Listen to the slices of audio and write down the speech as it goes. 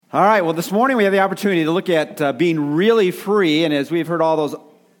All right, well, this morning we have the opportunity to look at being really free, and as we've heard all those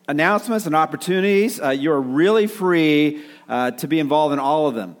announcements and opportunities, you're really free to be involved in all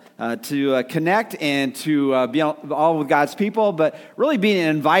of them, to connect and to be all with God's people, but really being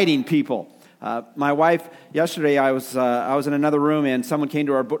inviting people. My wife, yesterday, I was in another room, and someone came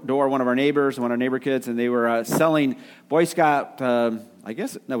to our door, one of our neighbors, one of our neighbor kids, and they were selling Boy Scout, I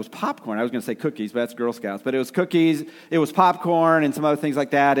guess that was popcorn. I was going to say cookies, but that's Girl Scouts. But it was cookies, it was popcorn, and some other things like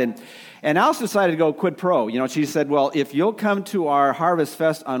that. And Alice decided to go quid pro. You know, she said, well, if you'll come to our Harvest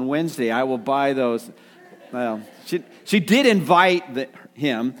Fest on Wednesday, I will buy those. Well, she did invite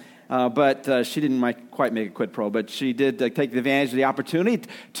him, but she didn't quite make a quid pro. But she did take advantage of the opportunity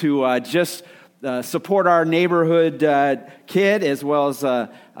to just support our neighborhood kid, as well as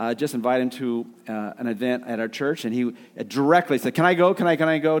just invite him to an event at our church. And he directly said, can I go? Can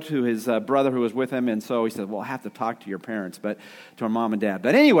I go to his brother who was with him? And so he said, well, I have to talk to your parents, but to our mom and dad.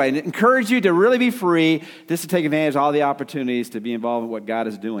 But anyway, I encourage you to really be free, just to take advantage of all the opportunities to be involved in what God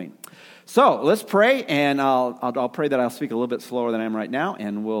is doing. So let's pray, and I'll pray that I'll speak a little bit slower than I am right now,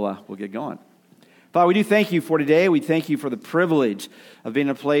 and we'll get going. Father, we do thank you for today. We thank you for the privilege of being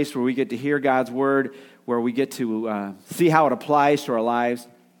in a place where we get to hear God's word, where we get to see how it applies to our lives,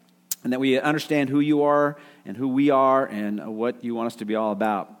 and that we understand who you are and who we are and what you want us to be all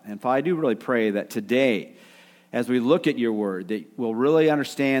about. And Father, I do really pray that today, as we look at your word, that we'll really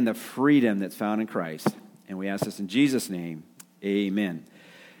understand the freedom that's found in Christ. And we ask this in Jesus' name, amen.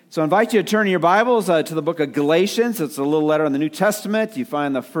 So I invite you to turn in your Bibles to the book of Galatians. It's a little letter in the New Testament. You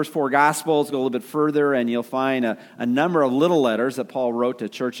find the first four Gospels, go a little bit further, and you'll find a number of little letters that Paul wrote to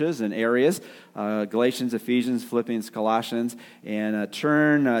churches and areas, Galatians, Ephesians, Philippians, Colossians, and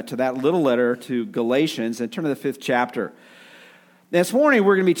turn to that little letter to Galatians and turn to the 5th chapter. This morning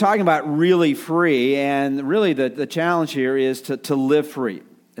we're going to be talking about really free, and really the challenge here is to live free.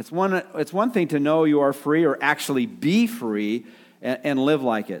 It's one thing to know you are free or actually be free, and live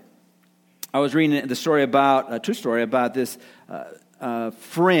like it. I was reading a true story about this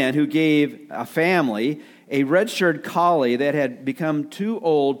friend who gave a family a red-shirted collie that had become too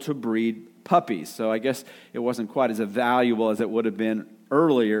old to breed puppies. So I guess it wasn't quite as valuable as it would have been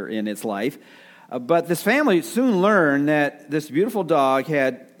earlier in its life. But this family soon learned that this beautiful dog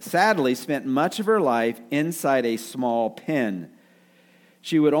had sadly spent much of her life inside a small pen.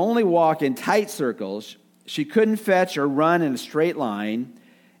 She would only walk in tight circles. She couldn't fetch or run in a straight line,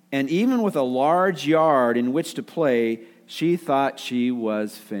 and even with a large yard in which to play, she thought she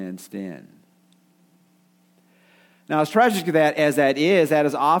was fenced in. Now, as tragic as that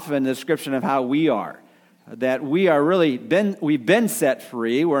is often the description of how we are. That we are we've been set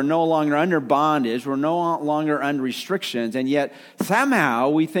free, we're no longer under bondage, we're no longer under restrictions, and yet somehow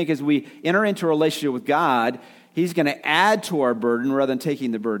we think as we enter into a relationship with God, He's going to add to our burden rather than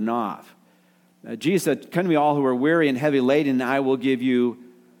taking the burden off. Jesus said, come to me all who are weary and heavy laden, and I will give you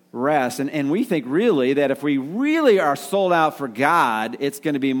rest. And we think really that if we really are sold out for God, it's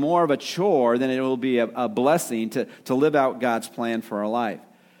going to be more of a chore than it will be a blessing to live out God's plan for our life.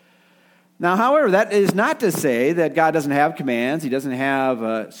 Now, however, that is not to say that God doesn't have commands. He doesn't have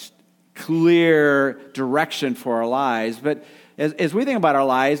a clear direction for our lives. But as we think about our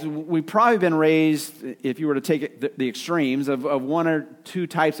lives, we've probably been raised, if you were to take it, the extremes of one or two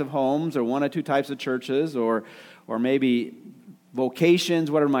types of homes or one or two types of churches or maybe vocations,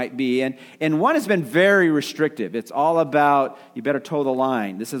 whatever it might be. And one has been very restrictive. It's all about, you better toe the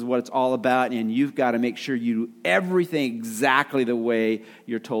line. This is what it's all about, and you've got to make sure you do everything exactly the way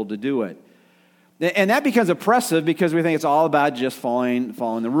you're told to do it. And that becomes oppressive because we think it's all about just following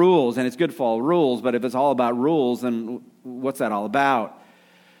the rules, and it's good to follow rules, but if it's all about rules, then what's that all about?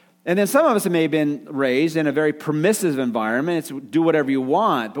 And then some of us may have been raised in a very permissive environment. It's do whatever you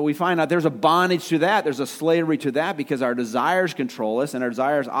want, but we find out there's a bondage to that, there's a slavery to that because our desires control us, and our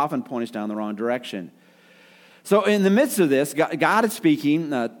desires often point us down the wrong direction. So in the midst of this, God is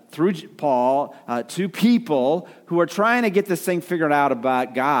speaking through Paul to people who are trying to get this thing figured out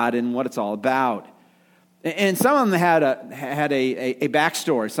about God and what it's all about. And some of them had a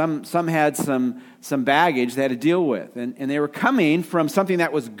backstory. Some had some baggage they had to deal with. And they were coming from something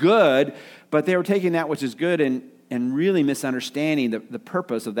that was good, but they were taking that which is good and really misunderstanding the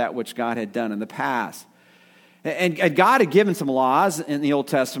purpose of that which God had done in the past. And God had given some laws in the Old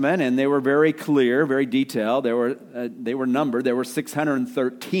Testament, and they were very clear, very detailed. They were numbered. There were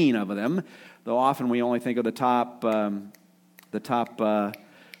 613 of them, though often we only think of the top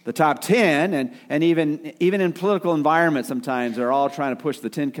 10, and even in political environments sometimes they're all trying to push the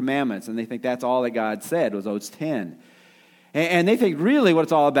 10 Commandments, and they think that's all that God said was those 10. And they think really what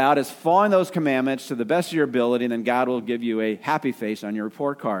it's all about is following those commandments to the best of your ability, and then God will give you a happy face on your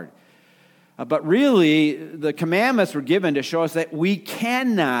report card. But really, the commandments were given to show us that we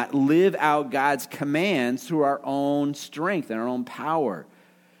cannot live out God's commands through our own strength and our own power.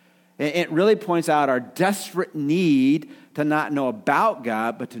 It really points out our desperate need to not know about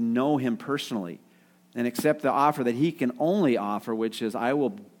God, but to know Him personally and accept the offer that He can only offer, which is, I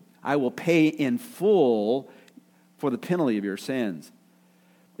will pay in full for the penalty of your sins.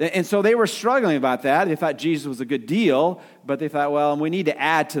 And so they were struggling about that. They thought Jesus was a good deal, but they thought, well, we need to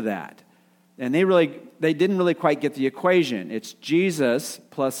add to that. And they didn't really quite get the equation. It's Jesus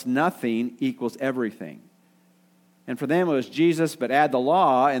plus nothing equals everything. And for them it was Jesus, but add the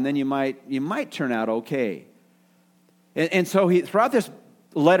law, and then you might turn out okay. And so throughout this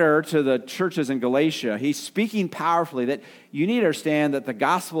letter to the churches in Galatia, he's speaking powerfully that you need to understand that the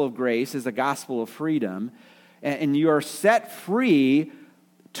gospel of grace is the gospel of freedom, and you are set free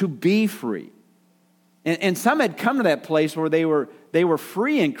to be free. And some had come to that place where they were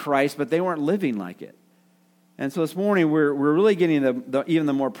free in Christ, but they weren't living like it. And so this morning we're really getting even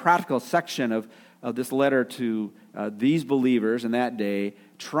the more practical section of this letter to these believers in that day,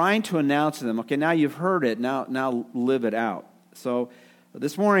 trying to announce to them, okay, now you've heard it, now live it out. So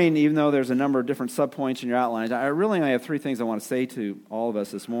this morning, even though there's a number of different subpoints in your outlines, I really only have three things I want to say to all of us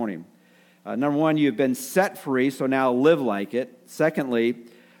this morning. Number one, you've been set free, so now live like it. Secondly,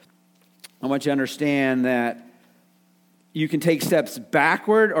 I want you to understand that you can take steps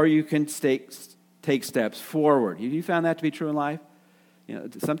backward or you can take steps forward. Have you found that to be true in life?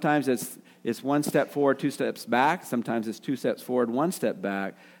 Sometimes it's one step forward, two steps back. Sometimes it's two steps forward, one step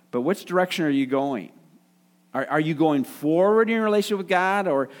back. But which direction are you going? Are you going forward in your relationship with God?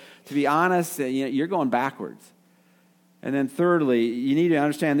 Or, to be honest, you're going backwards. And then thirdly, you need to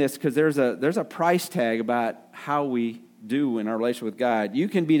understand this, because there's a price tag about how we do in our relationship with God. You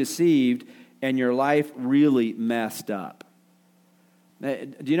can be deceived and your life really messed up.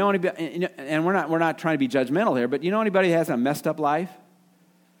 Do you know anybody, and we're not trying to be judgmental here, but you know anybody who has a messed up life?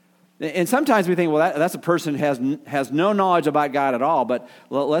 And sometimes we think, well, that's a person who has no knowledge about God at all, but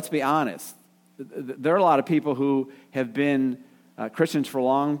let's be honest. There are a lot of people who have been Christians for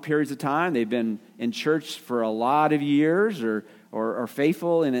long periods of time. They've been in church for a lot of years or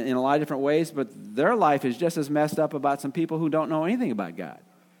faithful in a lot of different ways, but their life is just as messed up about some people who don't know anything about God.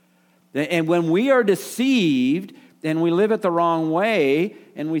 And when we are deceived and we live it the wrong way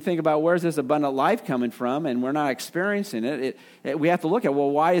and we think about where's this abundant life coming from and we're not experiencing it, we have to look at,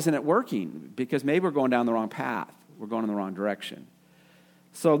 well, why isn't it working? Because maybe we're going down the wrong path. We're going in the wrong direction.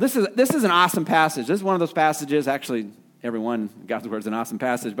 So this is an awesome passage. This is one of those passages, actually, everyone, God's Word is an awesome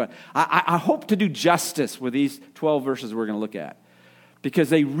passage, but I hope to do justice with these 12 verses we're going to look at, because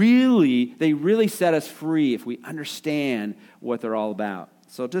they really set us free if we understand what they're all about.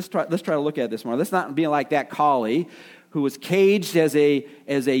 So let's try to look at this more. Let's not be like that collie who was caged as a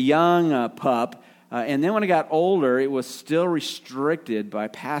young pup, and then when it got older, it was still restricted by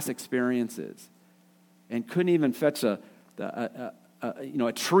past experiences and couldn't even fetch a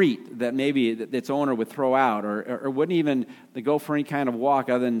treat that maybe its owner would throw out, or wouldn't even go for any kind of walk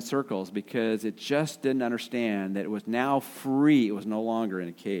other than circles, because it just didn't understand that it was now free. It was no longer in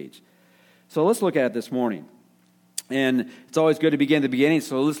a cage. So let's look at it this morning. And it's always good to begin at the beginning,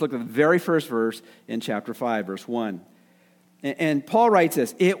 so let's look at the very first verse in chapter 5, verse 1. And Paul writes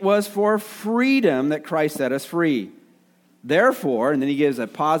this: "It was for freedom that Christ set us free. Therefore," and then he gives a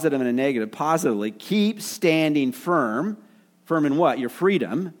positive and a negative. Positively, keep standing firm. Firm in what? Your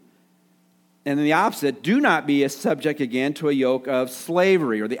freedom. And then the opposite, do not be a subject again to a yoke of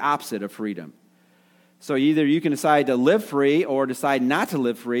slavery, or the opposite of freedom. So either you can decide to live free or decide not to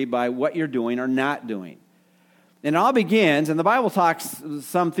live free by what you're doing or not doing. And it all begins, and the Bible talks,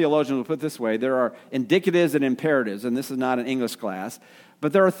 some theologians will put it this way, there are indicatives and imperatives, and this is not an English class,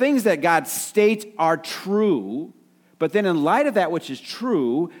 but there are things that God states are true, but then in light of that which is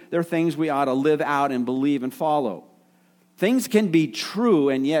true, there are things we ought to live out and believe and follow. Things can be true,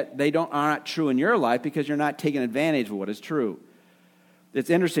 and yet they are not true in your life because you're not taking advantage of what is true. It's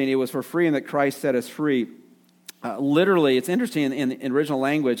interesting, it was for freedom that Christ set us free. Literally, it's interesting in original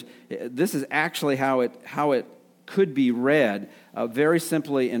language, this is actually how it could be read very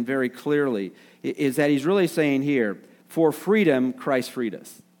simply and very clearly, is that he's really saying here, for freedom, Christ freed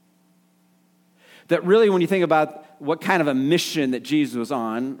us. That really, when you think about what kind of a mission that Jesus was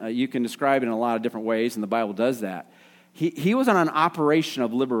on, you can describe it in a lot of different ways, and the Bible does that. He was on an operation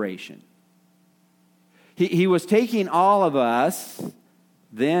of liberation. He was taking all of us,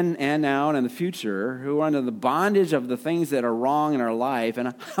 then and now and in the future, who are under the bondage of the things that are wrong in our life, and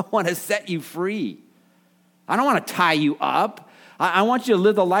I want to set you free. I don't want to tie you up. I want you to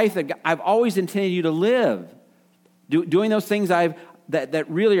live the life that I've always intended you to live. Doing those things that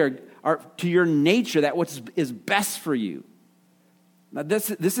really are to your nature, that what is best for you. Now,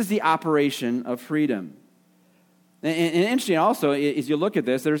 this is the operation of freedom. And interesting also, as you look at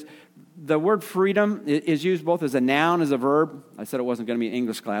this, there's the word freedom is used both as a noun, as a verb. I said it wasn't going to be an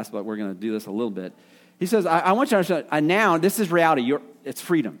English class, but we're going to do this a little bit. He says, I want you to understand, a noun, this is reality. It's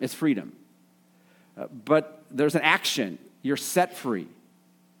freedom. It's freedom. But there's an action. You're set free.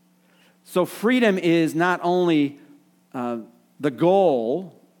 So freedom is not only the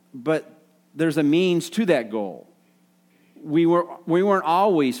goal, but there's a means to that goal. We weren't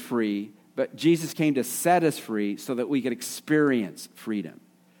always free, but Jesus came to set us free so that we could experience freedom.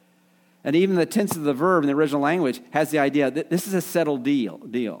 And even the tense of the verb in the original language has the idea that this is a settled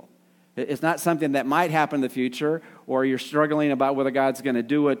deal. It's not something that might happen in the future, or you're struggling about whether God's going to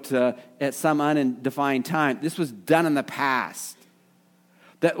do it at some undefined time. This was done in the past.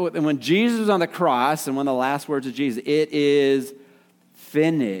 That when Jesus was on the cross, and one of the last words of Jesus, it is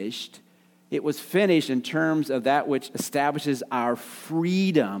finished. It was finished in terms of that which establishes our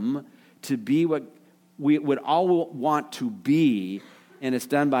freedom to be what we would all want to be, and it's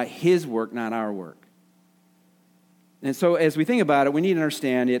done by His work, not our work. And so as we think about it, we need to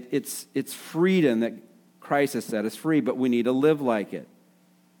understand it's freedom that Christ has set us free, but we need to live like it.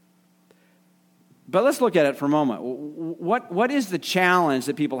 But let's look at it for a moment. What is the challenge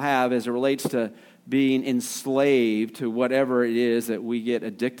that people have as it relates to being enslaved to whatever it is that we get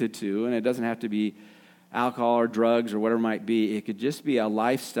addicted to? And it doesn't have to be alcohol or drugs or whatever it might be. It could just be a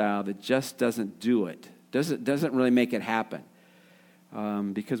lifestyle that just doesn't do it. Doesn't really make it happen.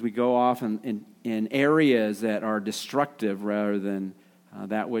 Because we go off in areas that are destructive rather than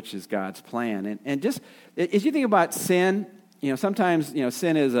that which is God's plan. And just as you think about sin, sometimes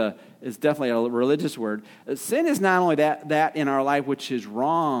sin is definitely a religious word. Sin is not only that in our life which is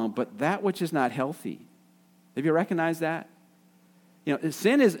wrong, but that which is not healthy. Have you recognized that?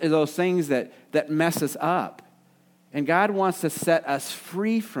 Sin is those things that mess us up, and God wants to set us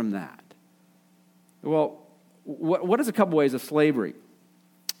free from that. Well, what is a couple ways of slavery?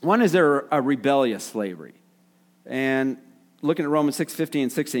 One is there a rebellious slavery. And looking at Romans 6:15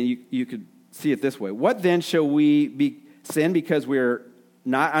 and 16, you could see it this way. What then shall we sin because we're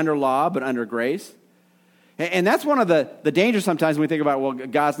not under law but under grace? And that's one of the dangers sometimes when we think about, well,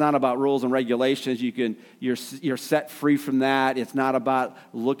 God's not about rules and regulations. You're set free from that. It's not about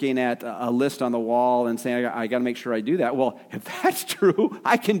looking at a list on the wall and saying, I got to make sure I do that. Well, if that's true,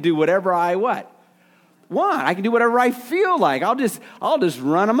 I can do whatever I want. I can do whatever I feel like. I'll just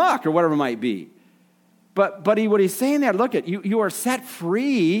run amok or whatever it might be. But what he's saying there, look at you are set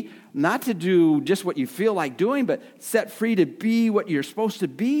free not to do just what you feel like doing, but set free to be what you're supposed to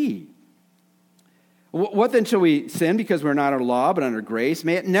be. What then shall we sin because we're not under law but under grace?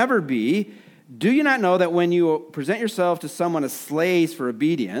 May it never be. Do you not know that when you present yourself to someone as slaves for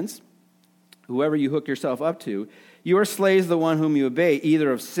obedience, whoever you hook yourself up to, you are slaves of the one whom you obey,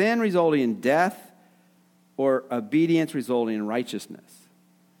 either of sin resulting in death or obedience resulting in righteousness.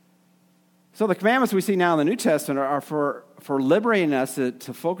 So the commandments we see now in the New Testament are for liberating us to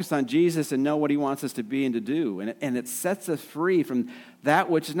focus on Jesus and know what He wants us to be and to do. And it sets us free from that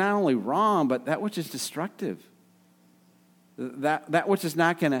which is not only wrong, but that which is destructive. That which is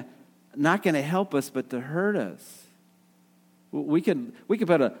not going to help us, but to hurt us. We could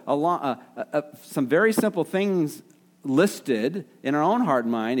put some very simple things listed in our own heart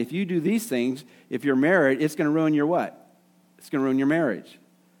and mind. If you do these things, if you're married, it's going to ruin your what? It's going to ruin your marriage.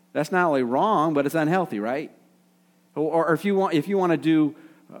 That's not only wrong, but it's unhealthy, right? Or if you want to do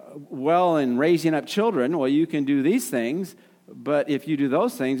well in raising up children, well, you can do these things, but if you do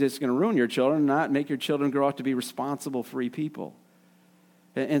those things, it's going to ruin your children, not make your children grow up to be responsible, free people.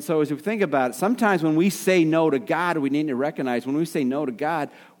 And so as we think about it, sometimes when we say no to God, we need to recognize when we say no to God,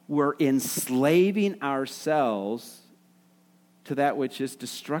 we're enslaving ourselves to that which is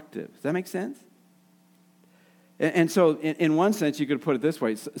destructive. Does that make sense? And so in one sense, you could put it this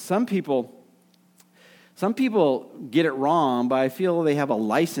way. Some people get it wrong, but I feel they have a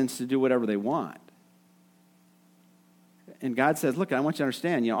license to do whatever they want. And God says, look, I want you to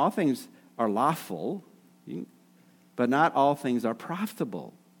understand, all things are lawful, but not all things are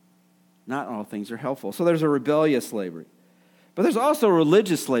profitable. Not all things are helpful. So there's a rebellious slavery. But there's also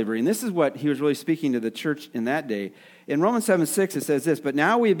religious slavery, and this is what he was really speaking to the church in that day. In Romans 7:6, it says this, but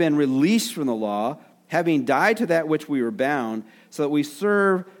now we have been released from the law, having died to that which we were bound, so that we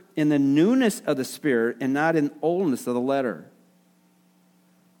serve in the newness of the Spirit and not in oldness of the letter.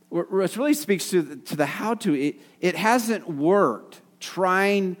 Which really speaks to the how-to. It hasn't worked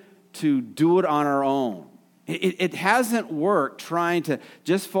trying to do it on our own It hasn't worked trying to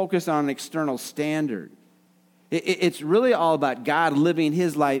just focus on an external standard. It's really all about God living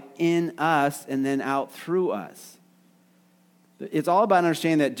his life in us and then out through us. It's all about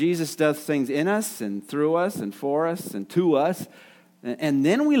understanding that Jesus does things in us and through us and for us and to us, and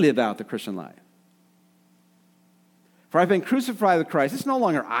then we live out the Christian life. For I've been crucified with Christ. It's no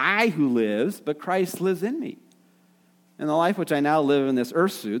longer I who lives, but Christ lives in me. And the life which I now live in this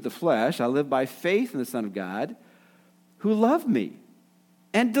earth suit, the flesh, I live by faith in the Son of God, who loved me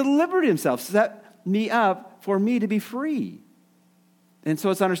and delivered himself, set me up for me to be free. And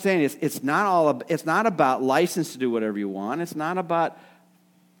so it's understanding it's not about license to do whatever you want. It's not about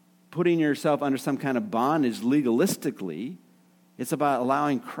putting yourself under some kind of bondage legalistically. It's about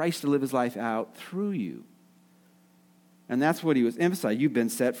allowing Christ to live his life out through you. And that's what he was emphasizing. You've been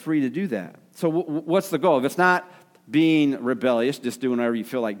set free to do that. So what's the goal? If it's not being rebellious, just doing whatever you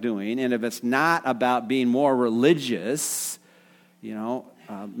feel like doing, and if it's not about being more religious,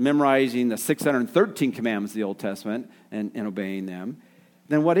 memorizing the 613 commandments of the Old Testament and obeying them,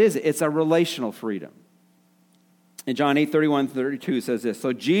 then what is it? It's a relational freedom. In John 8:31-32 it says this,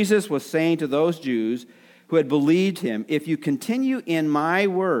 so Jesus was saying to those Jews who had believed him, if you continue in my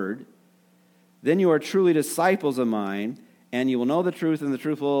word, then you are truly disciples of mine, and you will know the truth, and the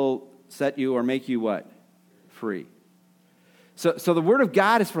truth will set you or make you what? Free. So the word of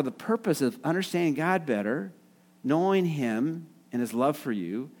God is for the purpose of understanding God better, knowing him and his love for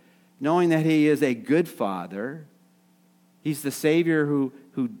you, knowing that he is a good father. He's the Savior who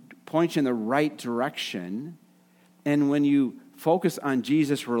points you in the right direction. And when you focus on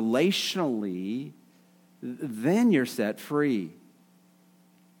Jesus relationally, then you're set free.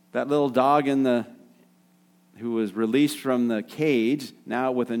 That little dog who was released from the cage,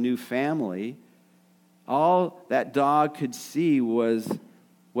 now with a new family, all that dog could see was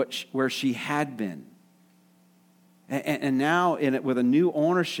where she had been. And now, with a new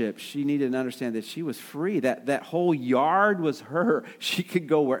ownership, she needed to understand that she was free. That whole yard was her. She could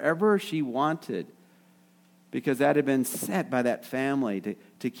go wherever she wanted because that had been set by that family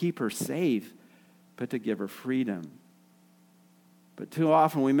to keep her safe, but to give her freedom. But too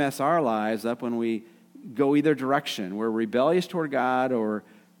often we mess our lives up when we go either direction. We're rebellious toward God, or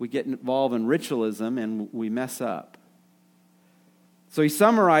we get involved in ritualism and we mess up. So he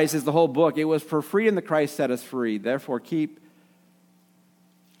summarizes the whole book. It was for freedom that Christ set us free. Therefore, keep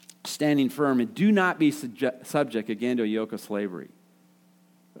standing firm and do not be subject again to a yoke of slavery.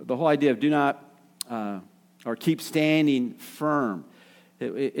 The whole idea of do not or keep standing firm.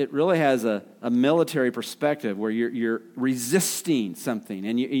 It really has a military perspective where you're resisting something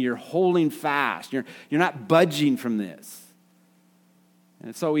and you're holding fast. You're not budging from this. And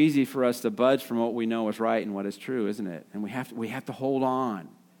it's so easy for us to budge from what we know is right and what is true, isn't it? And we have to hold on.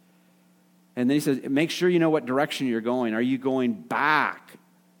 And then he says, make sure you know what direction you're going. Are you going back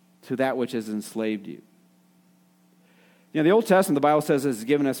to that which has enslaved you? The Old Testament, the Bible says, is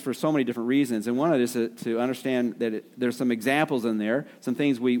given us for so many different reasons. And one of it is to understand that there's some examples in there, some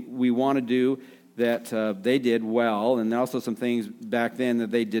things we want to do that they did well, and also some things back then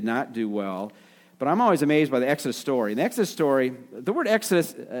that they did not do well. But I'm always amazed by the Exodus story. In the Exodus story, the word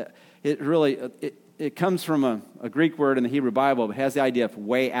Exodus, it comes from a Greek word in the Hebrew Bible. It has the idea of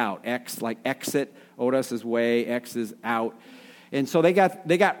way out. Ex, like exit. Odos is way. Ex is out. And so they got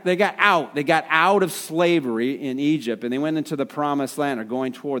out. They got out of slavery in Egypt, and they went into the promised land, or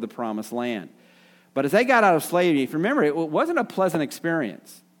going toward the promised land. But as they got out of slavery, if you remember, it wasn't a pleasant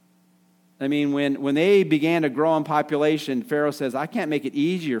experience. I mean, when they began to grow in population, Pharaoh says, I can't make it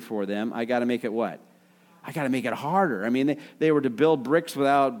easier for them. I got to make it what? I got to make it harder. I mean, they were to build bricks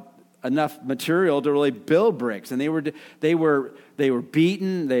without enough material to really build bricks. And they were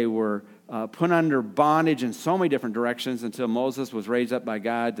beaten. They were put under bondage in so many different directions until Moses was raised up by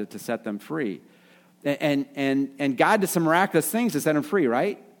God to set them free. And God did some miraculous things to set them free,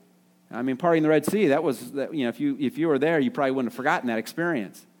 right? I mean, parting the Red Sea, if you were there, you probably wouldn't have forgotten that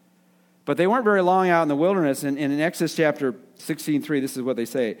experience. But they weren't very long out in the wilderness, and in Exodus chapter 16:3, this is what they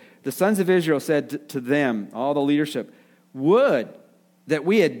say. The sons of Israel said to them, all the leadership, would that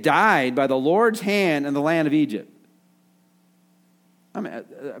we had died by the Lord's hand in the land of Egypt. I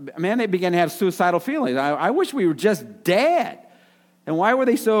mean, they began to have suicidal feelings. I wish we were just dead. And why were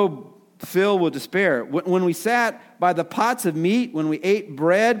they so filled with despair? When we sat by the pots of meat, when we ate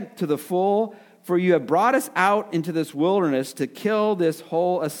bread to the full, for you have brought us out into this wilderness to kill this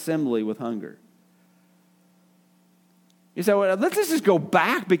whole assembly with hunger. You say, well, let's just go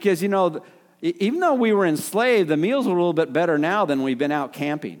back because, even though we were enslaved, the meals are a little bit better now than we've been out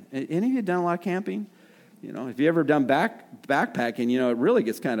camping. Any of you done a lot of camping? If you ever done backpacking, it really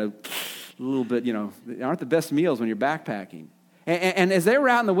gets kind of little bit, they aren't the best meals when you're backpacking. And as they were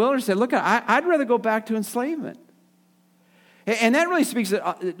out in the wilderness, they said, look, I'd rather go back to enslavement. And that really speaks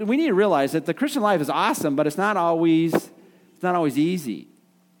that we need to realize that the Christian life is awesome, but it's not always easy.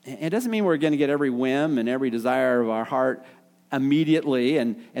 It doesn't mean we're going to get every whim and every desire of our heart immediately,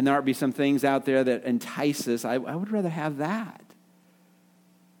 and there might be some things out there that entice us. I would rather have that.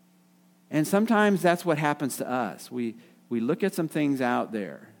 And sometimes that's what happens to us. We look at some things out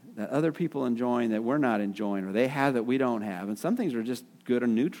there that other people enjoying that we're not enjoying, or they have that we don't have. And some things are just good or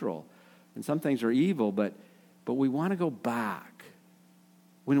neutral, and some things are evil, but we want to go back.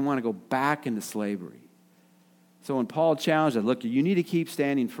 We don't want to go back into slavery. So when Paul challenged us, look, you need to keep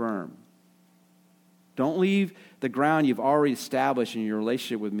standing firm. Don't leave the ground you've already established in your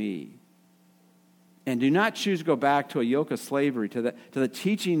relationship with me. And do not choose to go back to a yoke of slavery, to the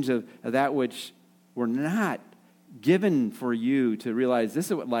teachings of that which were not given for you to realize this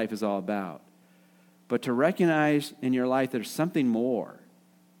is what life is all about. But to recognize in your life there's something more.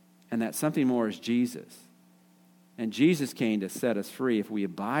 And that something more is Jesus. And Jesus came to set us free if we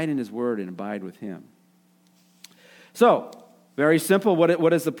abide in his word and abide with him. So, very simple.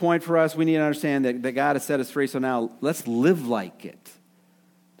 What is the point for us? We need to understand that God has set us free. So now let's live like it.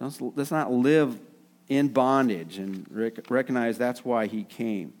 Let's not live in bondage and recognize that's why he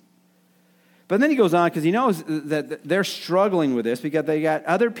came. But then he goes on because he knows that they're struggling with this because they got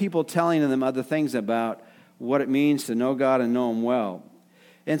other people telling them other things about what it means to know God and know him well.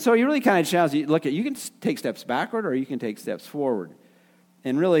 And so he really kind of challenges you, look, you can take steps backward or you can take steps forward.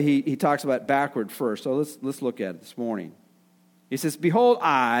 And really he talks about backward first. So let's look at it this morning. He says, behold,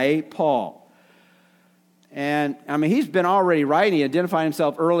 I, Paul. And, he's been already writing. He identified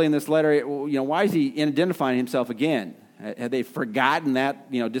himself early in this letter. Why is he identifying himself again? Have they forgotten that,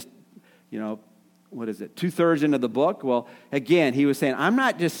 what is it, 2/3 into the book? Well, again, he was saying, I'm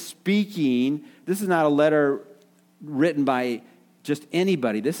not just speaking. This is not a letter written by just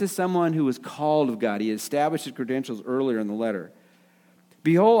anybody. This is someone who was called of God. He established his credentials earlier in the letter.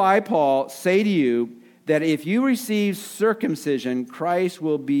 Behold, I, Paul, say to you that if you receive circumcision, Christ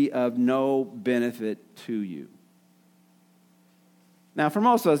will be of no benefit to you. Now, for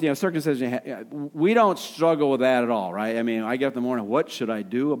most of us, circumcision, we don't struggle with that at all, right? I get up in the morning, what should I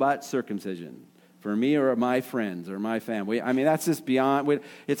do about circumcision? For me or my friends or my family? That's just beyond,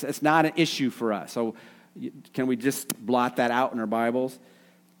 it's not an issue for us. So can we just blot that out in our Bibles?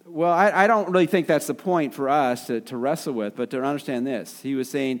 Well, I don't really think that's the point for us to wrestle with, but to understand this. He was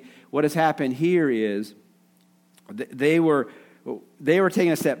saying what has happened here is they were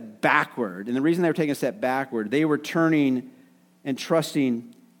taking a step backward. And the reason they were taking a step backward, they were turning and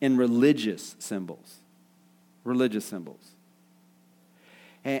trusting in religious symbols. Religious symbols.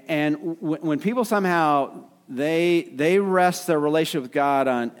 And when people somehow, they rest their relationship with God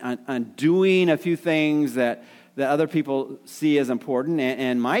on doing a few things that other people see as important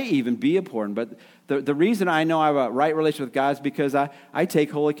and might even be important. But the reason I know I have a right relationship with God is because I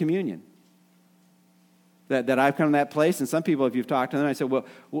take Holy Communion. That I've come to that place. And some people, if you've talked to them, I said, well,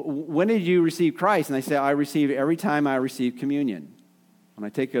 when did you receive Christ? And they say, I receive every time I receive communion. When I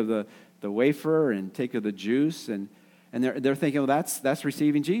take of the wafer and take of the juice, and they're thinking, well, that's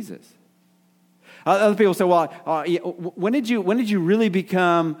receiving Jesus. Other people say, well, when did you really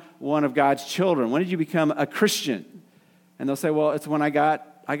become one of God's children? When did you become a Christian? And they'll say, well, it's when I got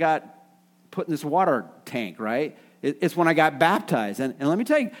put in this water tank, right? It's when I got baptized. And let me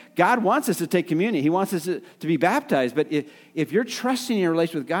tell you, God wants us to take communion. He wants us to be baptized. But if you're trusting your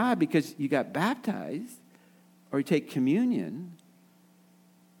relationship with God because you got baptized or you take communion,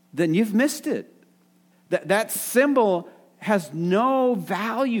 then you've missed it. That symbol has no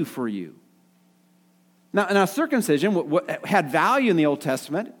value for you. Now circumcision had value in the Old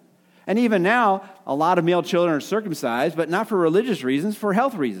Testament, and even now, a lot of male children are circumcised, but not for religious reasons, for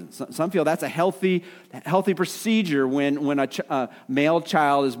health reasons. Some feel that's a healthy procedure when a male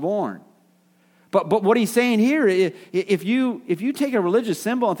child is born. But what he's saying here, if you take a religious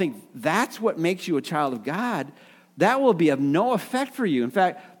symbol and think that's what makes you a child of God, that will be of no effect for you. In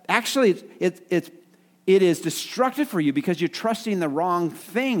fact, actually, it is destructive for you because you're trusting the wrong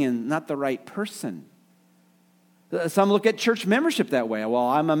thing and not the right person. Some look at church membership that way.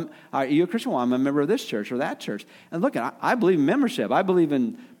 Well, are you a Christian? Well, I'm a member of this church or that church. And look, I believe in membership. I believe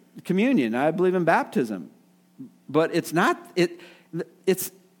in communion. I believe in baptism. But it's not.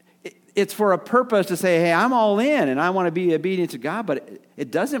 It's for a purpose to say, hey, I'm all in and I want to be obedient to God. But it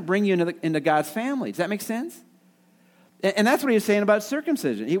doesn't bring you into God's family. Does that make sense? And that's what he was saying about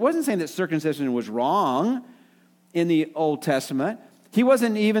circumcision. He wasn't saying that circumcision was wrong in the Old Testament. He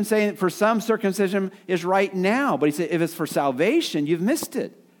wasn't even saying for some circumcision is right now, but he said if it's for salvation, you've missed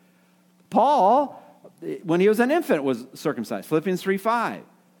it. Paul, when he was an infant, was circumcised. Philippians 3:5.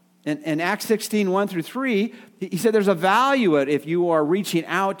 In Acts 16:1-3, he said there's a value if you are reaching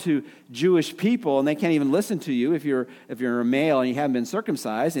out to Jewish people and they can't even listen to you if you're a male and you haven't been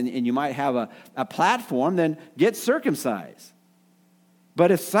circumcised and you might have a platform, then get circumcised. But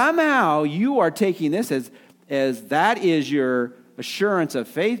if somehow you are taking this as that is your assurance of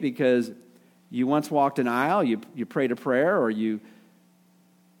faith because you once walked an aisle, you prayed a prayer, or you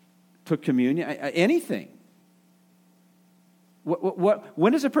took communion, anything.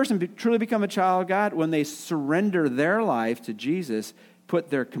 When does a person truly become a child of God? When they surrender their life to Jesus,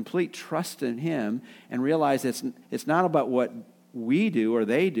 put their complete trust in Him, and realize it's not about what we do or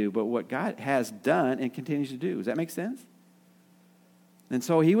they do, but what God has done and continues to do. Does that make sense? And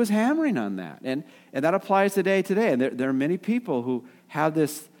so he was hammering on that. And that applies today. And there are many people who have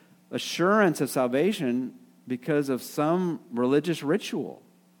this assurance of salvation because of some religious ritual.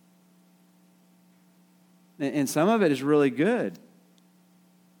 And some of it is really good.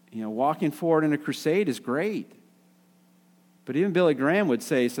 Walking forward in a crusade is great. But even Billy Graham would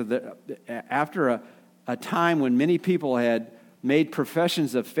say, so that after a time when many people had made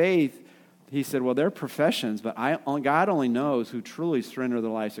professions of faith, he said, well, they're professions, but God only knows who truly surrender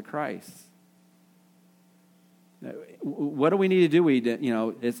their lives to Christ. What do we need to do?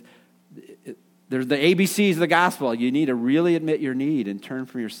 There's the ABCs of the gospel. You need to really admit your need and turn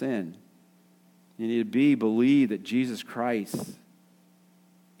from your sin. You need to believe that Jesus Christ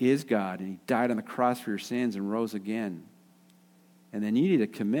is God and He died on the cross for your sins and rose again. And then you need to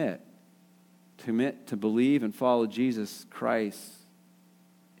commit to believe and follow Jesus Christ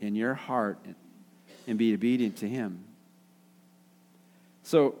in your heart and be obedient to Him.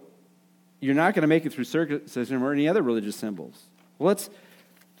 So you're not going to make it through circumcision or any other religious symbols. Well,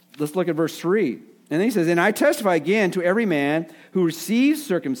 let's look at verse 3. And then he says, and I testify again to every man who receives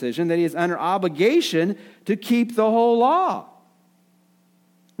circumcision that he is under obligation to keep the whole law.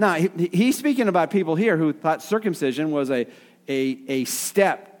 Now, he's speaking about people here who thought circumcision was a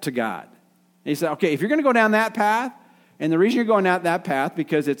step to God. And he said, okay, if you're going to go down that path, and the reason you're going down that path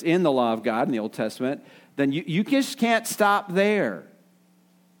because it's in the law of God in the Old Testament, then you just can't stop there.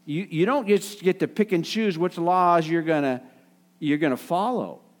 You don't just get to pick and choose which laws you're gonna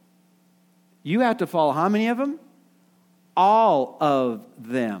follow. You have to follow how many of them? All of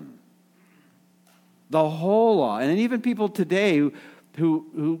them. The whole law. And even people today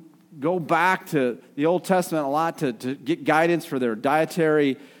who go back to the Old Testament a lot to get guidance for their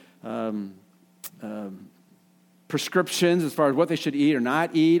dietary prescriptions as far as what they should eat or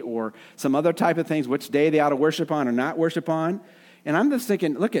not eat, or some other type of things, which day they ought to worship on or not worship on. And I'm just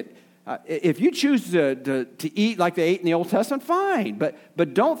thinking, look if you choose to eat like they ate in the Old Testament, fine.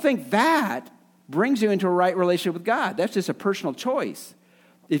 But don't think that brings you into a right relationship with God. That's just a personal choice.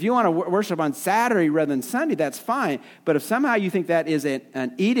 If you want to worship on Saturday rather than Sunday, that's fine. But if somehow you think that is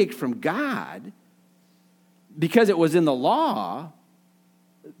an edict from God because it was in the law,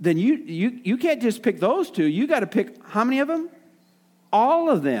 then you can't just pick those two. You got to pick how many of them? All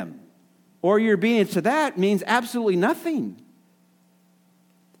of them. Or your obedience to that means absolutely nothing.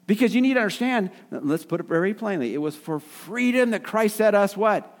 Because you need to understand, let's put it very plainly, it was for freedom that Christ set us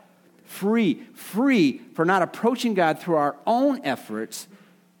what? Free for not approaching God through our own efforts,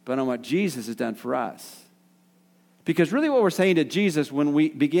 but on what Jesus has done for us. Because really what we're saying to Jesus when we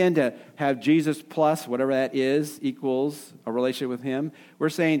begin to have Jesus plus whatever that is equals a relationship with Him, we're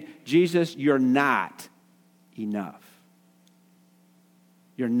saying, Jesus, you're not enough.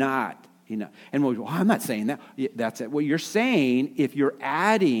 You're not enough. And well, I'm not saying that. That's it. Well, you're saying if you're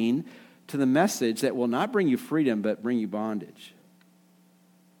adding to the message that will not bring you freedom but bring you bondage.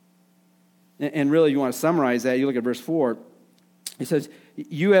 And really, you want to summarize that, you look at verse 4. He says,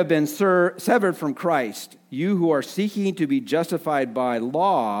 you have been severed from Christ. You who are seeking to be justified by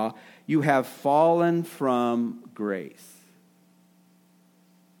law, you have fallen from grace.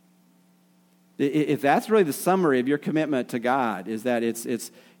 If that's really the summary of your commitment to God, is that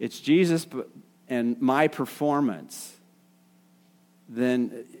it's Jesus and my performance,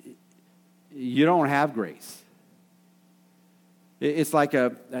 then you don't have grace. It's like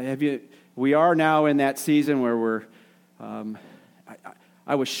we are now in that season where we're,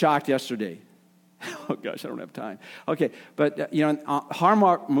 I was shocked yesterday. Oh gosh, I don't have time. Okay, but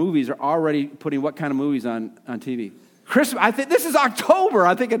Hallmark movies are already putting what kind of movies on TV? Christmas. I think this is October.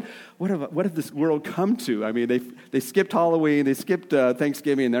 I'm thinking, what have this world come to? I mean, they skipped Halloween, they skipped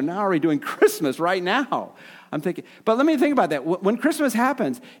Thanksgiving, and they're now already doing Christmas right now. I'm thinking, but let me think about that. When Christmas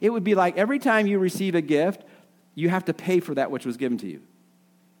happens, it would be like every time you receive a gift, you have to pay for that which was given to you.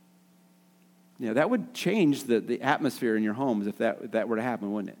 That would change the atmosphere in your homes if that were to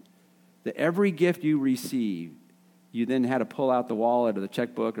happen, wouldn't it? that every gift you receive, you then had to pull out the wallet or the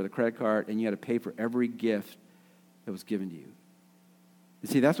checkbook or the credit card, and you had to pay for every gift that was given to you. You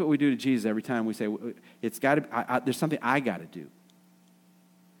see, that's what we do to Jesus every time we say, "It's got to. There's something I got to do." And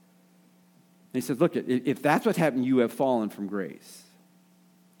he says, "Look, if that's what's happened, you have fallen from grace."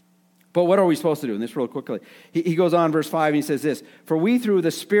 But what are we supposed to do? And this real quickly. He goes on, verse 5, and he says this, "For we through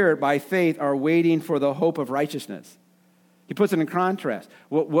the Spirit by faith are waiting for the hope of righteousness." He puts it in contrast.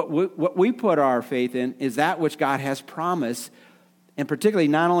 What we put our faith in is that which God has promised, and particularly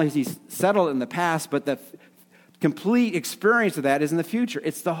not only has he settled it in the past, but the complete experience of that is in the future.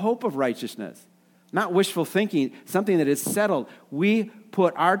 It's the hope of righteousness, not wishful thinking, something that is settled. We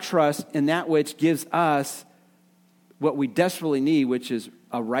put our trust in that which gives us what we desperately need, which is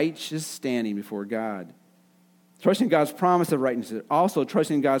a righteous standing before God. Trusting God's promise of righteousness, also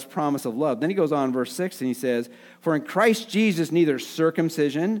trusting God's promise of love. Then he goes on in verse 6 and he says, "For in Christ Jesus neither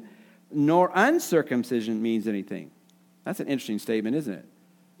circumcision nor uncircumcision means anything." That's an interesting statement, isn't it?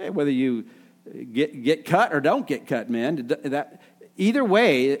 Hey, whether you get cut or don't get cut, man, either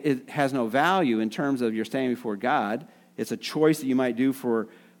way, it has no value in terms of your standing before God. It's a choice that you might do for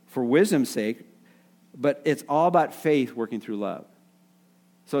wisdom's sake, but it's all about faith working through love.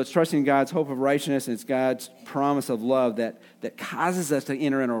 So it's trusting God's hope of righteousness, and it's God's promise of love that causes us to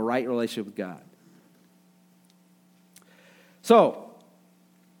enter in a right relationship with God. So,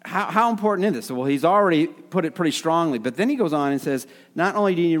 how important is this? Well, he's already put it pretty strongly, but then he goes on and says, not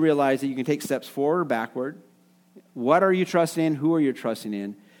only do you realize that you can take steps forward or backward, what are you trusting in? Who are you trusting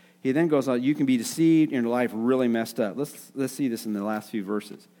in? He then goes on, you can be deceived and your life really messed up. Let's see this in the last few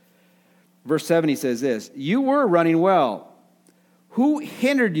verses. Verse 7, he says this, "You were running well. Who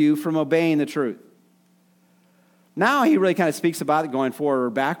hindered you from obeying the truth?" Now he really kind of speaks about it going forward or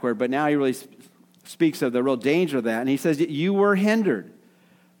backward, but now he really speaks of the real danger of that. And he says that you were hindered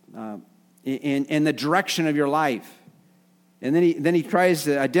in the direction of your life. And then he tries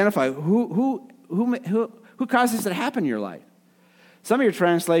to identify who caused this to happen in your life. Some of your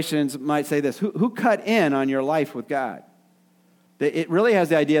translations might say this, who cut in on your life with God? It really has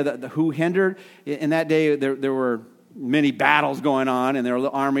the idea that the who hindered. In that day, there were many battles going on, and there were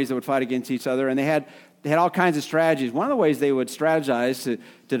armies that would fight against each other, and they had all kinds of strategies. One of the ways they would strategize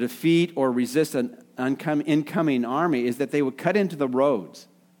to defeat or resist an incoming army is that they would cut into the roads.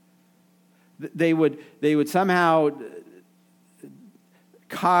 They would somehow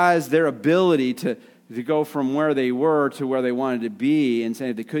cause their ability to go from where they were to where they wanted to be, and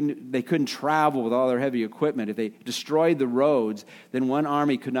say they couldn't travel with all their heavy equipment. If they destroyed the roads, then one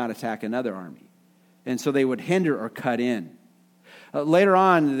army could not attack another army. And so they would hinder or cut in. Later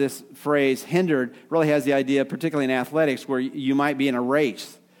on, this phrase, hindered, really has the idea, particularly in athletics, where you might be in a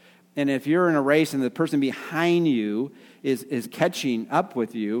race. And if you're in a race and the person behind you is catching up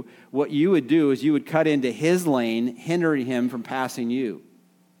with you, what you would do is you would cut into his lane, hindering him from passing you.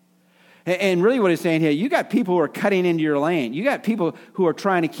 And really what he's saying here, you got people who are cutting into your lane. You got people who are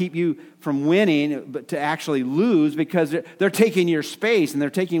trying to keep you from winning, but to actually lose, because they're taking your space and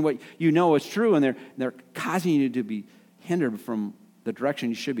they're taking what you know is true, and they're causing you to be hindered from the direction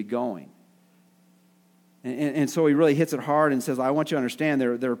you should be going. And so he really hits it hard and says, I want you to understand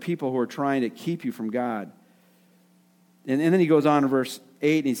there are people who are trying to keep you from God. And then he goes on in verse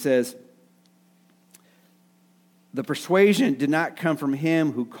 8 and he says, "The persuasion did not come from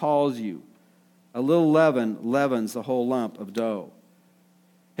him who calls you. A little leaven leavens the whole lump of dough."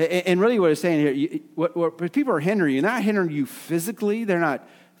 And really what it's saying here, what people are hindering you, they're not hindering you physically. They're not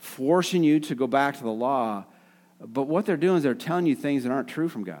forcing you to go back to the law. But what they're doing is they're telling you things that aren't true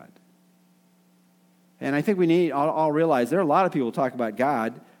from God. And I think we need all realize there are a lot of people who talk about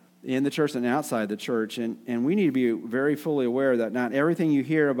God in the church and outside the church. And we need to be very fully aware that not everything you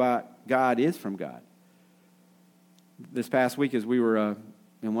hear about God is from God. This past week, as we were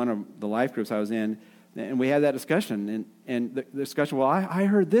in one of the life groups I was in, and we had that discussion, and the discussion, well, I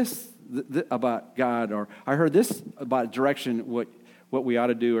heard this about God, or I heard this about direction, what we ought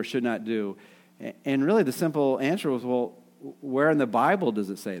to do or should not do. And really the simple answer was, well, where in the Bible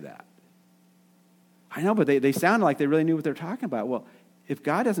does it say that? I know, but they sounded like they really knew what they're talking about. Well, if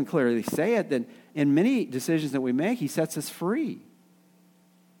God doesn't clearly say it, then in many decisions that we make, he sets us free.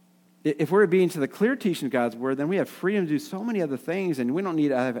 If we're obedient to the clear teaching of God's word, then we have freedom to do so many other things, and we don't need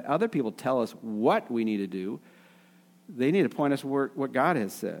to have other people tell us what we need to do. They need to point us what God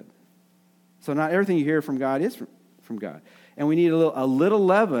has said. So not everything you hear from God is from God. And we need a little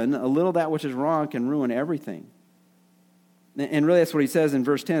leaven, a little that which is wrong can ruin everything. And really that's what he says in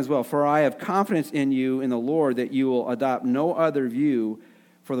verse 10 as well. "For I have confidence in you in the Lord that you will adopt no other view,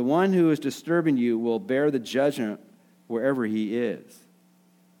 for the one who is disturbing you will bear the judgment wherever he is."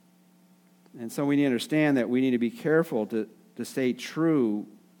 And so we need to understand that we need to be careful to stay true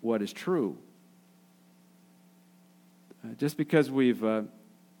what is true. Just because we've, in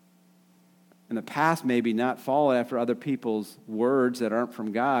the past, maybe not followed after other people's words that aren't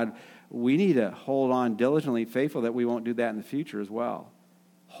from God, we need to hold on diligently, faithful that we won't do that in the future as well.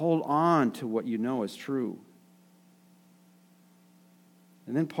 Hold on to what you know is true.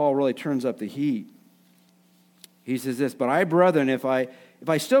 And then Paul really turns up the heat. He says this, "But I, brethren, if I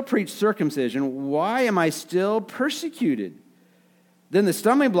still preach circumcision, why am I still persecuted? Then the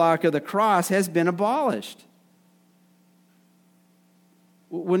stumbling block of the cross has been abolished."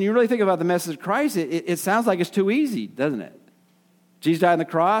 When you really think about the message of Christ, it sounds like it's too easy, doesn't it? Jesus died on the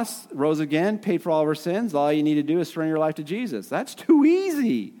cross, rose again, paid for all of our sins. All you need to do is surrender your life to Jesus. That's too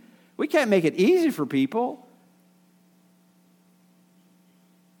easy. We can't make it easy for people.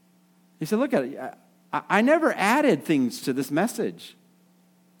 He said, look at it. I never added things to this message.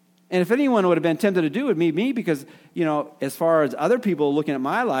 And if anyone would have been tempted to do it, it would be me, because, as far as other people looking at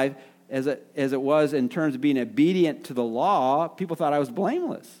my life, as it was in terms of being obedient to the law, people thought I was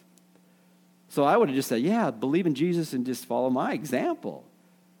blameless. So I would have just said, yeah, believe in Jesus and just follow my example.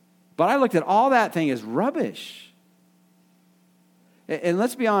 But I looked at all that thing as rubbish. And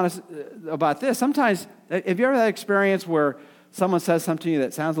let's be honest about this. Sometimes, have you ever had an experience where someone says something to you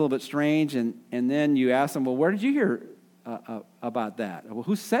that sounds a little bit strange, and then you ask them, well, where did you hear about that? Well,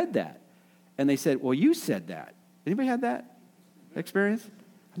 who said that? And they said, well, you said that. Anybody had that experience?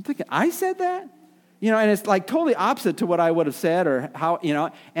 I'm thinking, I said that? And it's like totally opposite to what I would have said, or how,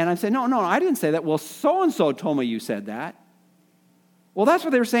 and I'm saying, no, I didn't say that. Well, so-and-so told me you said that. Well, that's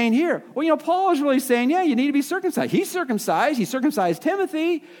what they were saying here. Well, Paul is really saying, yeah, you need to be circumcised. He's circumcised. He circumcised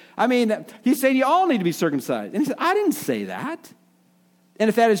Timothy. He's saying you all need to be circumcised. And he said, I didn't say that. And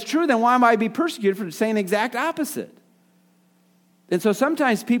if that is true, then why am I be persecuted for saying the exact opposite? And so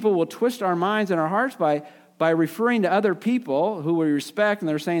sometimes people will twist our minds and our hearts by referring to other people who we respect, and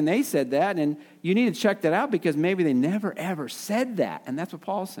they're saying they said that, and you need to check that out, because maybe they never, ever said that. And that's what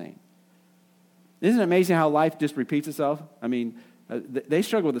Paul's saying. Isn't it amazing how life just repeats itself? They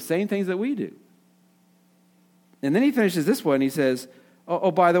struggle with the same things that we do. And then he finishes this one. He says,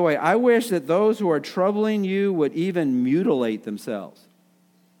 oh, by the way, I wish that those who are troubling you would even mutilate themselves.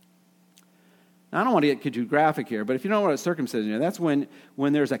 Now, I don't want to get too graphic here, but if you don't know what a circumcision is, that's when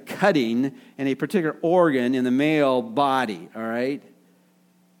there's a cutting in a particular organ in the male body, all right?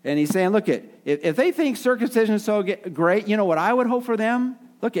 And he's saying, look, if they think circumcision is so great, you know what I would hope for them?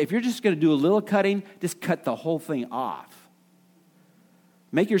 Look, if you're just going to do a little cutting, just cut the whole thing off.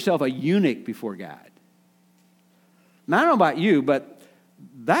 Make yourself a eunuch before God. Now, I don't know about you, but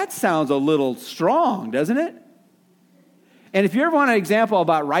that sounds a little strong, doesn't it? And if you ever want an example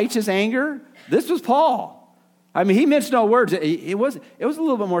about righteous anger, this was Paul. He minced no words. It was a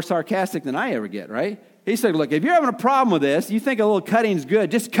little bit more sarcastic than I ever get, right? He said, look, if you're having a problem with this, you think a little cutting's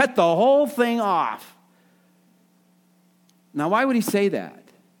good, just cut the whole thing off. Now, why would he say that?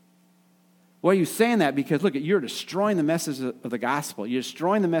 Well, he's saying that because, look, you're destroying the message of the gospel. You're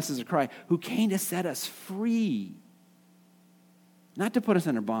destroying the message of Christ, who came to set us free, not to put us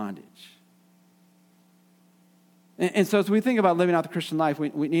under bondage. And so as we think about living out the Christian life, we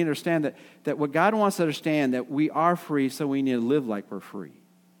need to understand that what God wants to understand, that we are free, so we need to live like we're free.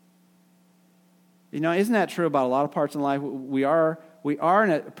 Isn't that true about a lot of parts in life? We are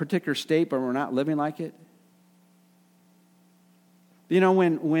in a particular state, but we're not living like it.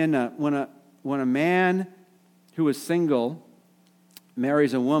 When a man who is single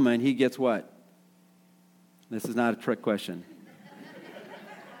marries a woman, he gets what? This is not a trick question.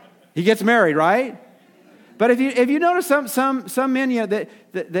 He gets married, right? But if you notice some men,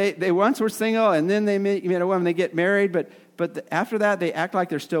 they once were single, and then they meet a woman, they get married, but after that they act like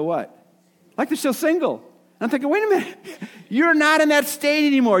they're still what? Like they're still single. And I'm thinking, wait a minute, you're not in that state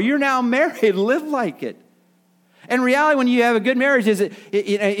anymore. You're now married. Live like it. In reality, when you have a good marriage,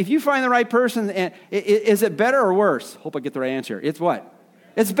 if you find the right person, is it better or worse? Hope I get the right answer. It's what?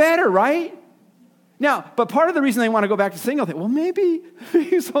 It's better, right? Now, but part of the reason they want to go back to single, well, maybe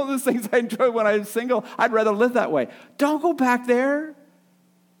some of those things I enjoyed when I was single, I'd rather live that way. Don't go back there.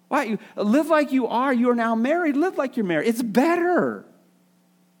 Why? Live like you are. You are now married. Live like you're married. It's better.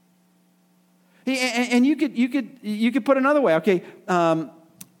 And you could put it another way. Okay,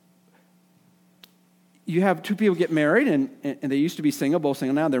 you have two people get married, and they used to be single, both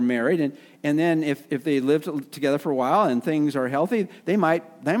single now, they're married, and then if they live together for a while and things are healthy, they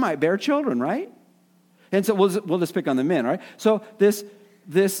might bear children, right? And so we'll just pick on the men, right? So this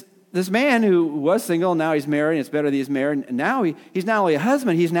man who was single, now he's married, and it's better that he's married, and now he's not only a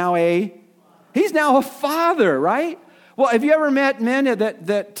husband, he's now a father, right? Well, have you ever met men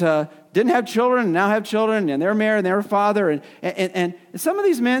that didn't have children and now have children, and they're married and they're a father. And some of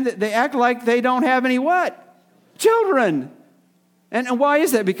these men, they act like they don't have any what? Children. And why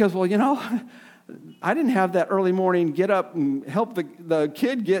is that? Because, well, I didn't have that early morning get up and help the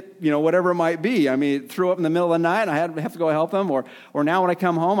kid get, whatever it might be. I mean, threw up in the middle of the night and I have to go help them. Or now when I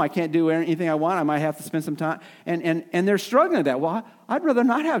come home, I can't do anything I want. I might have to spend some time. And they're struggling with that. Well, I'd rather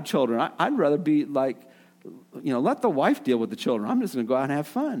not have children. I'd rather be like, let the wife deal with the children. I'm just going to go out and have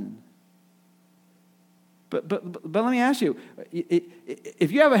fun. But let me ask you,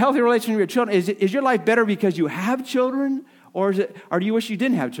 if you have a healthy relationship with your children, is your life better because you have children? Or do you wish you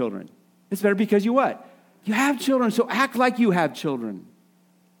didn't have children? It's better because you what? You have children, so act like you have children.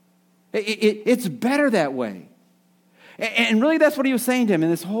 It's better that way. And really that's what he was saying to him in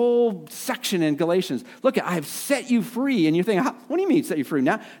this whole section in Galatians. Look, I have set you free. And you're thinking, what do you mean set you free?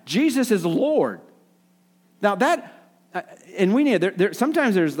 Now, Jesus is Lord. Now that, and we need,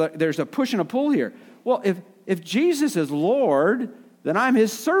 sometimes there's a push and a pull here. Well, if Jesus is Lord, then I'm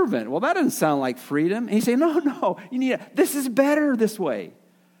his servant. Well, that doesn't sound like freedom. And he's saying, no, this is better this way.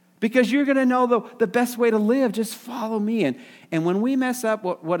 Because you're going to know the best way to live. Just follow me. And when we mess up,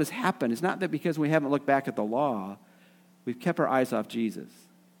 what has happened is not that because we haven't looked back at the law, we've kept our eyes off Jesus.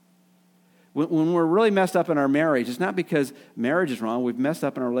 When we're really messed up in our marriage, it's not because marriage is wrong. We've messed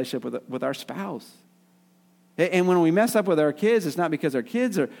up in our relationship with our spouse. And when we mess up with our kids, it's not because our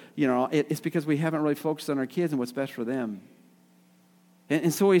kids are, it's because we haven't really focused on our kids and what's best for them.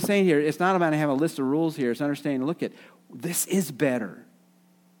 And so what he's saying here, it's not about having a list of rules here. It's understanding, look at, this is better.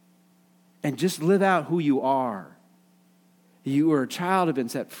 And just live out who you are. You are a child have been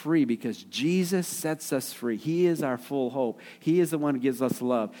set free because Jesus sets us free. He is our full hope. He is the one who gives us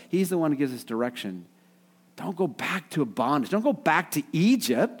love. He's the one who gives us direction. Don't go back to a bondage. Don't go back to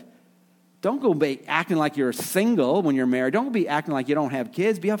Egypt. Don't go be acting like you're single when you're married. Don't be acting like you don't have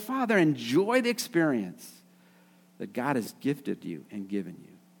kids. Be a father. Enjoy the experience that God has gifted you and given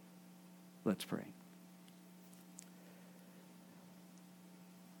you. Let's pray.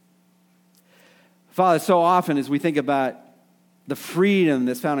 Father, so often as we think about the freedom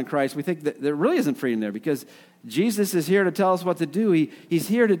that's found in Christ, we think that there really isn't freedom there because Jesus is here to tell us what to do. He's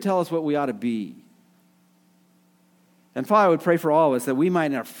here to tell us what we ought to be. And Father, I would pray for all of us that we might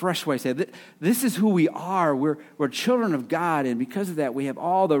in a fresh way say, this is who we are. We're children of God, and because of that, we have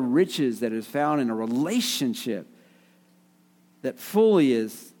all the riches that is found in a relationship that fully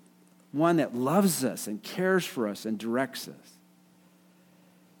is one that loves us and cares for us and directs us.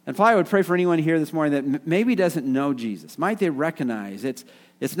 And Father, I would pray for anyone here this morning that maybe doesn't know Jesus. Might they recognize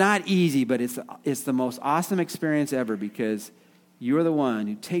it's not easy, but it's the most awesome experience ever because you're the one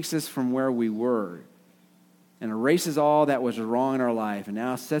who takes us from where we were and erases all that was wrong in our life and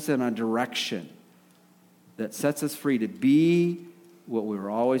now sets it on a direction that sets us free to be what we were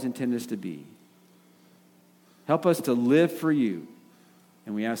always intended to be. Help us to live for you.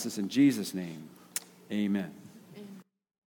 And we ask this in Jesus' name. Amen.